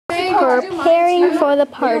preparing for the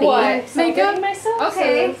party. Makeup myself?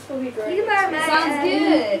 Okay. This will be great. You can borrow my Sounds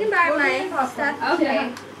good. You can borrow my stuff. Okay. I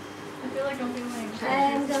feel like I'm feeling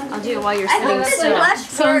I'll do it while you're I sitting think this still.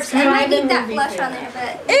 blush works. I might need that blush on there,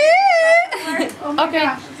 but Oh my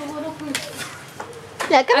gosh, it's a little food.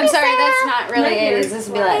 I'm sorry, that's not really 80's. This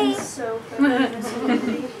would be like. So good.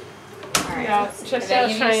 Yeah, just Have I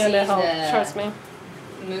was you trying to seen help. the Trust me.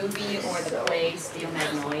 movie or the play Steel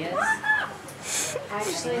Magnolias?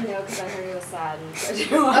 Actually, no, because I heard it was sad.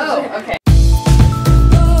 Oh, okay.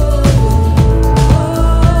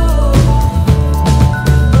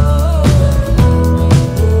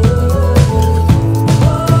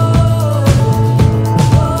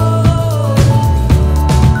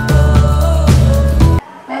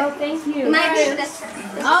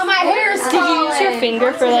 Oh, my hair is Did you use your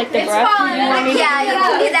finger for like the brush? yeah, you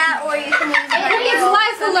can do that, or you can use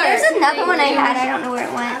There's another one I had. I don't know where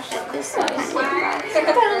it went. But this one kind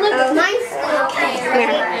of looks nice.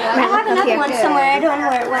 I have another one somewhere. I don't know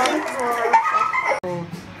where it went.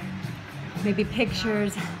 Maybe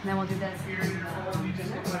pictures, and then we'll do this.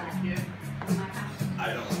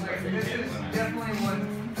 Definitely what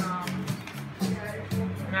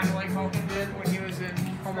Macaulay Culkin did when he was in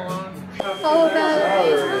Home Alone. Oh,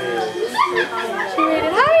 she made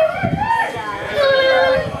it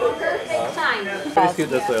Please scoot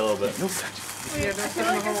this way a little bit. Yeah, that's the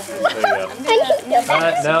whole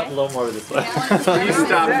No, a little more this way. You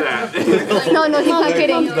stop that. No, he's not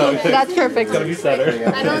kidding. That's perfect. It's gonna be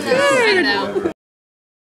better. I don't know.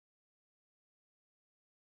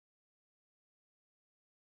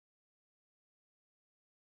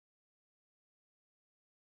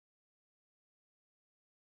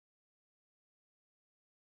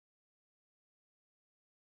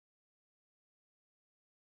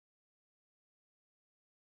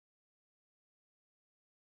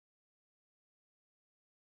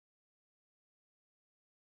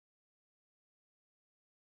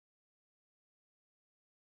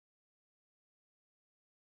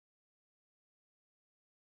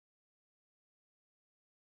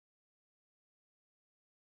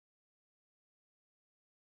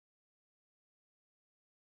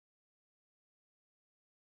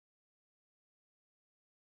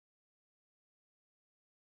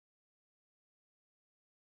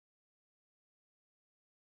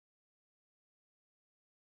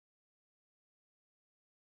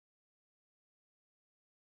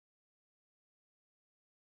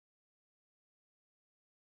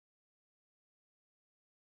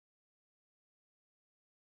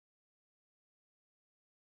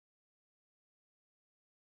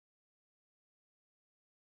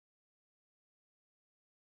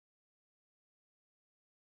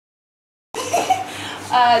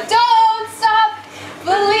 Don't stop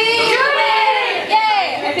believing!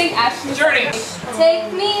 Yay! I think Ashley. Journey!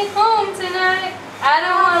 Take me home tonight. I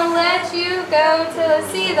don't want to let you go till I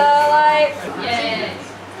see the light. Yay!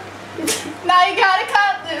 Now you gotta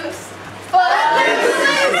cut loose.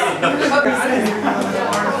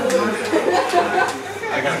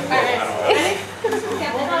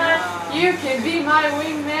 You can be my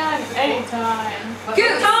wingman anytime.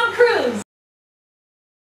 Good Tom Cruise.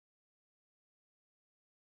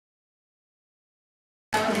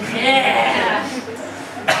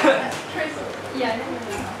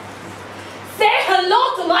 Say hello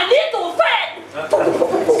to my little friend!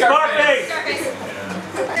 Scarface!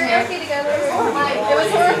 Happy together. It was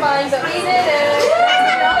horrifying, but we did it.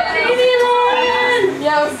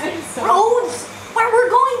 Yeah, it was so. Roads where we're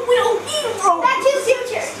going, we don't need roads. Back to the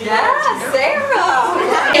future. Yeah, Sarah.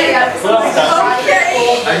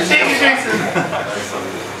 Okay. Thank you, Jason.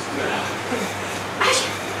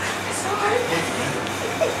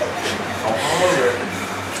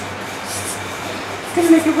 It's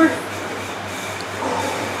gonna make it work.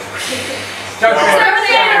 Star Wars.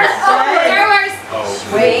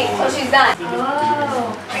 Wait till she's done.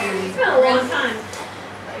 Oh. It's been a long time.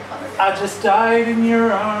 I just died in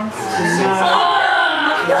your arms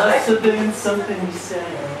tonight. Must have been something you said.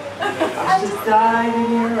 I just died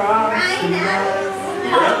in your arms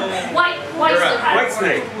tonight. White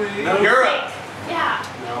Snake. Europe. Yeah.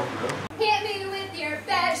 Hit me with your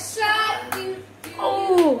best shot.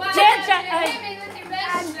 Oh, jet shot. Hit me with your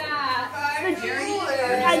best shot.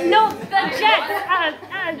 No, the jet.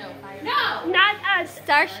 No. Not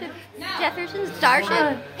Starship. Jefferson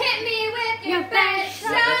Starship. Hit me with your best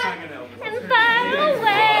shot. And far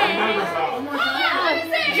away.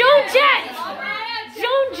 Joan Jett.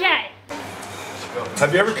 Joan Jett.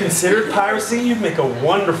 Have you ever considered piracy? You'd make a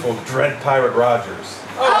wonderful Dread Pirate Rogers.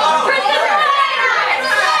 Oh,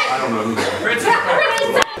 I don't know who that is.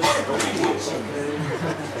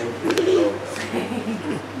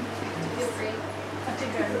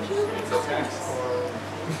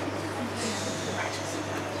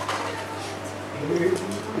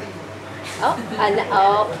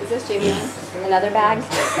 Oh, is this Jamie? Another bag?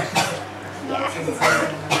 Yeah.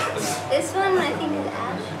 This one I think is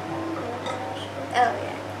Ash. Oh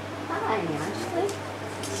yeah. Hi, Ashley.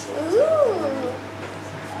 Ooh.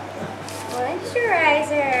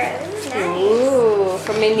 Moisturizer. This is nice. Ooh,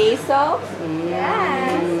 from Miniso?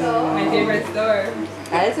 Yeah. My favorite store.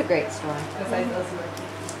 That is a great store. Besides those.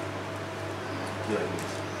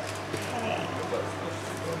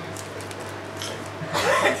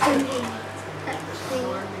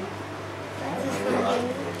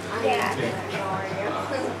 Yeah.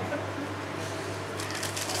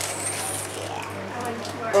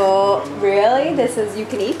 Oh, really? This is, you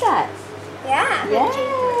can eat that. Yeah. Yay!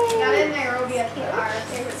 Got it in Nairobi at our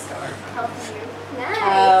favorite store. Helping you. Nice.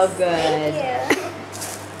 Oh, good. Thank you.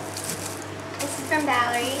 This is from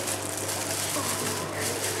Valerie.